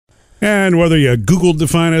And whether you Googled to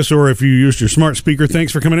find us or if you used your smart speaker,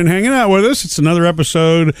 thanks for coming and hanging out with us. It's another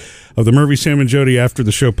episode of the Murphy, Sam, and Jody After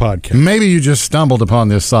the Show podcast. Maybe you just stumbled upon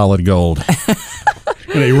this solid gold.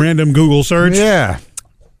 In a random Google search? Yeah.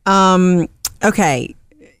 Okay.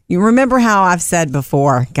 You remember how I've said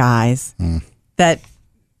before, guys, that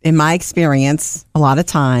in my experience, a lot of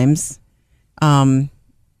times,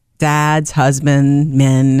 dads, husbands,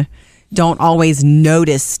 men don't always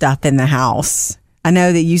notice stuff in the house. I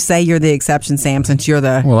know that you say you're the exception, Sam, since you're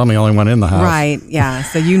the... Well, I'm the only one in the house. Right, yeah.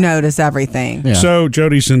 So you notice everything. Yeah. So,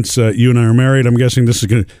 Jody, since you and I are married, I'm guessing this is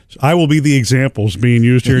going to... I will be the examples being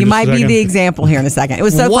used here. You might be the example here in a second. It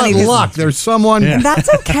was so funny. What luck. There's someone... And that's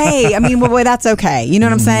okay. I mean, well, that's okay. You know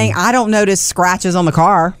what I'm saying? I don't notice scratches on the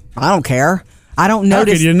car. I don't care. I don't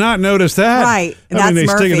notice. How could you not notice that? Right. I mean,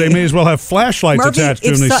 they may as well have flashlights attached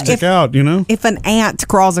to them. They stick out, you know? If an ant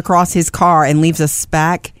crawls across his car and leaves a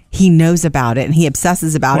speck, he knows about it and he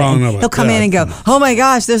obsesses about it. And he'll come in and go, oh my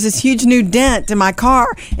gosh, there's this huge new dent in my car.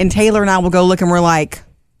 And Taylor and I will go look and we're like,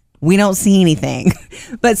 we don't see anything.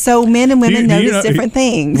 But so men and women notice different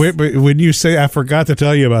things. Wait, when you say, I forgot to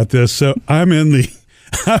tell you about this. So I'm in the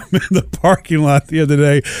parking lot the other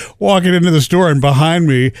day, walking into the store, and behind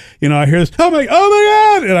me, I hear this, oh my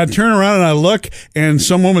God! And I turn around and I look, and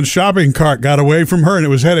some woman's shopping cart got away from her, and it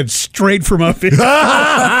was headed straight for my feet.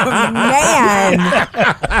 Oh, man.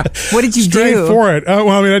 What did you do? Straight for it. Oh,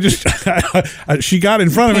 well, I mean, she got in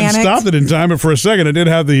front of it and stopped it in time, but for a second,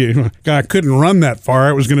 I couldn't run that far.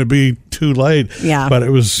 It was going to be too late. Yeah. But it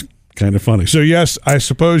was kind of funny. So, yes, I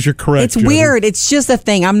suppose you're correct. It's weird. It's just a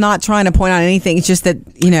thing. I'm not trying to point out anything. It's just that,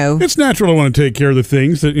 It's natural to want to take care of the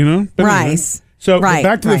things that, Right. Anyway. So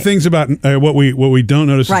back to the things about what we don't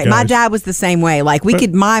notice. Right. My dad was the same way. Like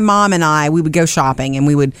my mom and I, we would go shopping and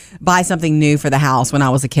we would buy something new for the house when I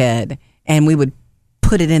was a kid. And we would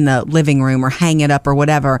put it in the living room or hang it up or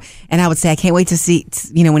whatever. And I would say, I can't wait to see,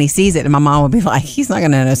 when he sees it. And my mom would be like, he's not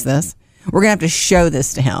going to notice this. We're going to have to show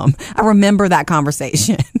this to him. I remember that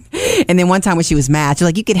conversation. And then one time when she was mad, she's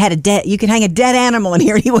like, you could hang a dead animal in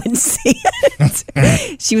here and he wouldn't see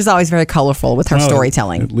it. She was always very colorful with her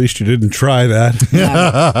storytelling. At least you didn't try that.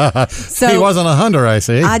 Yeah. So he wasn't a hunter, I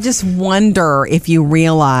see. I just wonder if you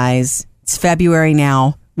realize it's February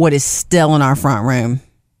now, what is still in our front room.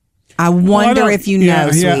 I wonder if you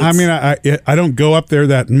know. Yeah. I mean, I don't go up there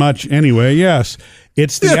that much anyway. Yes.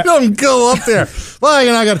 Don't go up there. Well,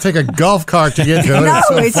 I got to take a golf cart to get to it. No,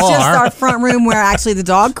 it's just our front room where actually the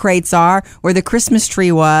dog crates are, where the Christmas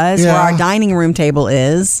tree was, where our dining room table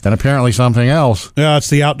is. And apparently something else. Yeah, it's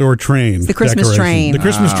the outdoor train. The Christmas train. The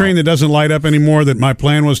Christmas train that doesn't light up anymore that my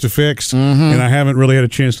plan was to fix, and I haven't really had a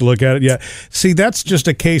chance to look at it yet. See, that's just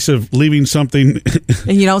a case of leaving something.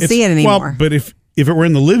 And you don't see it anymore. Well, but if it were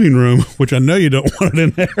in the living room, which I know you don't want it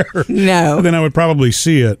in there, no, then I would probably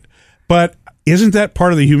see it. But isn't that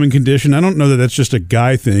part of the human condition? I don't know that that's just a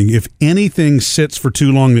guy thing. If anything sits for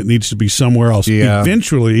too long that needs to be somewhere else,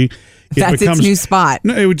 eventually that's its new spot.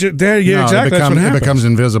 No, exactly. That's what happens. It becomes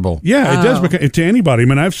invisible. Yeah, it does become to anybody. I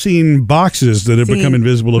mean, I've seen boxes that have become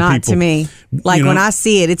invisible to people. Not to me. Like when I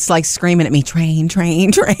see it, it's like screaming at me, train,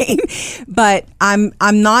 train, train. But I'm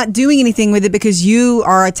not doing anything with it because you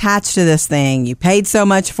are attached to this thing. You paid so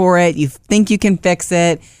much for it. You think you can fix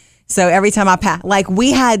it. So every time I pass, like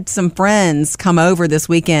we had some friends come over this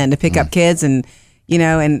weekend to pick up kids and,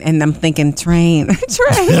 and I'm thinking train. I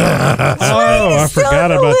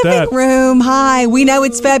forgot about that. Room. Hi. We know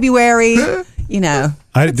it's February, Did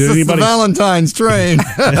anybody the Valentine's train.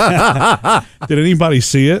 Did anybody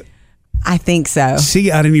see it? I think so. See,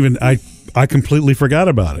 I completely forgot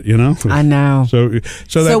about it, I know. So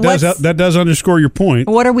that does underscore your point.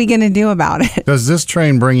 What are we going to do about it? Does this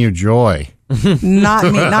train bring you joy? Not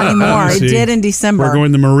anymore. It did in December. We're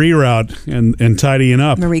going the Marie route and tidying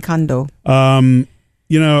up. Marie Kondo. I'll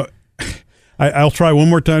try one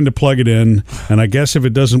more time to plug it in, and I guess if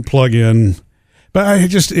it doesn't plug in,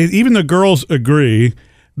 but even the girls agree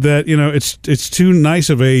that it's too nice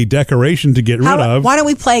of a decoration to get rid of. Why don't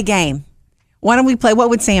we play a game? What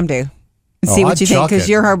would Sam do? See what you think, because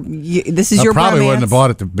this is your probably bromance. wouldn't have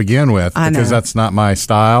bought it to begin with because that's not my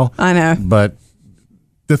style. I know, but.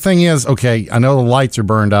 The thing is, okay, I know the lights are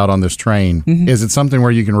burned out on this train. Mm-hmm. Is it something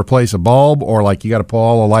where you can replace a bulb or like you got to pull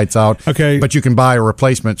all the lights out? Okay. But you can buy a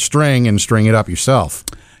replacement string and string it up yourself.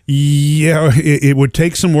 Yeah, it would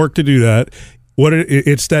take some work to do that.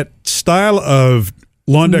 It's that style of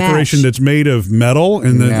lawn decoration that's made of metal,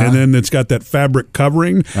 and then it's got that fabric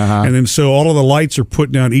covering, and then so all of the lights are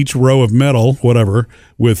put down each row of metal, whatever,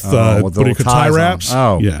 with tie wraps.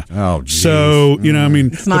 Oh, yeah. Oh, geez. So I mean,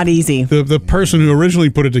 it's not easy. The person who originally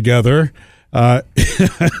put it together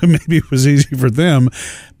Maybe it was easy for them,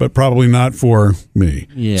 but probably not for me.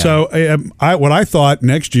 Yeah. So what I thought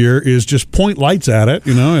next year is just point lights at it,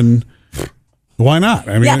 and why not?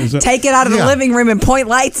 I mean, take it out of the living room and point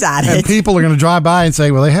lights at it. And people are going to drive by and say,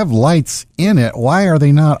 well, they have lights in it. Why are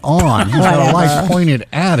they not on? You've got lights pointed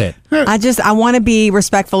at it. I want to be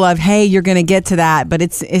respectful of, hey, you're going to get to that, but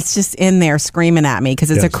it's just in there screaming at me because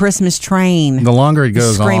it's a Christmas train. The longer it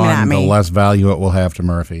goes on, the less value it will have to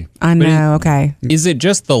Murphy. I know, okay. Is it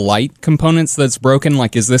just the light components that's broken?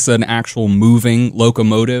 Like, is this an actual moving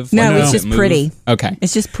locomotive? No, it's just pretty. Okay.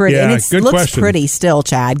 It's just pretty. Yeah, and it looks question. pretty still,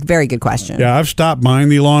 Chad. Very good question. Yeah, I've stopped buying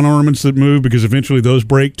the lawn ornaments that move because eventually those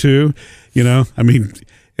break too. I mean,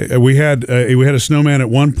 we had a snowman at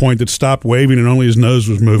one point that stopped waving and only his nose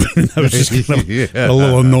was moving. That was just kind of a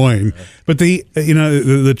little annoying. But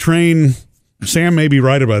the train, Sam may be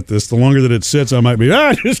right about this. The longer that it sits, I might be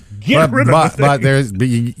just get rid of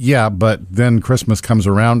it. But then Christmas comes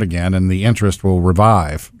around again, and the interest will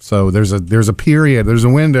revive. So there's a period, there's a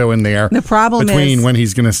window in there. The problem between when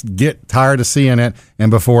he's going to get tired of seeing it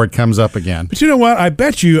and before it comes up again. But you know what? I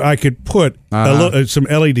bet you I could put some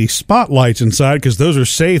LED spotlights inside because those are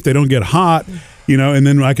safe. They don't get hot. And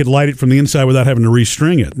then I could light it from the inside without having to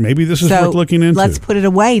restring it. Maybe this is worth looking into. Let's put it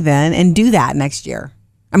away then and do that next year.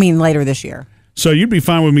 Later this year. So you'd be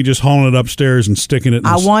fine with me just hauling it upstairs and sticking it?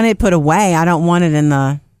 I want it put away. I don't want it in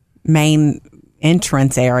the main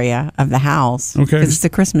entrance area of the house. Okay. Because it's a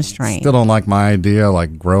Christmas train. Still don't like my idea,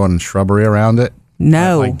 like growing shrubbery around it.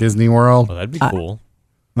 No. Like Disney World. Well, that'd be cool.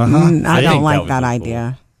 I don't like that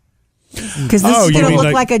idea. Because this is going to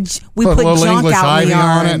look like we put little junk English out in the ivy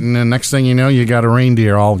yard. on it, and the next thing you know, you got a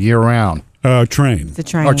reindeer all year round. Train. It's a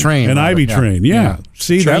train. Or train. An ivy train. Yeah.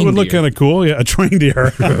 See, that would look kind of cool. Yeah, a train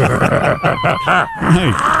deer. Right.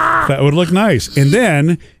 That would look nice. And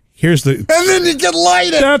then here's the. And then you can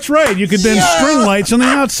light it. That's right. You could then string lights on the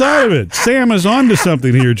outside of it. Sam is onto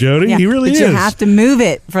something here, Jody. Yeah, He really but is. you have to move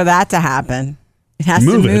it for that to happen. It has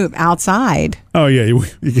to move outside. Oh yeah, you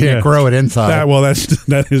can't grow it inside.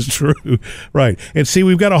 That is true, right? And see,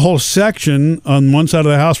 we've got a whole section on one side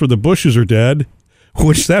of the house where the bushes are dead,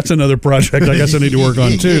 which that's another project I guess I need to work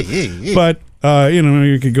on too. But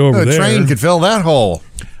you could go over there. The train could fill that hole.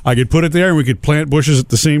 I could put it there, and we could plant bushes at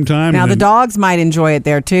the same time. Now the dogs might enjoy it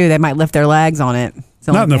there too. They might lift their legs on it.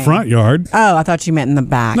 Not in the front yard. Oh, I thought you meant in the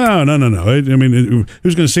back. No.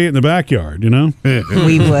 Who's going to see it in the backyard,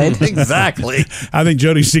 We would. Exactly. I think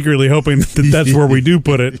Jody's secretly hoping that that's where we do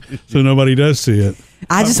put it so nobody does see it.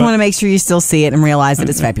 I just want to make sure you still see it and realize that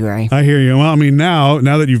it's February. I hear you. Well, now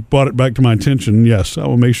that you've brought it back to my attention, yes, I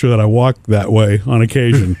will make sure that I walk that way on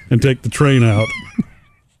occasion and take the train out.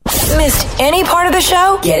 Missed any part of the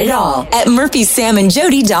show? Get it all at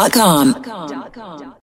murphysamandjody.com.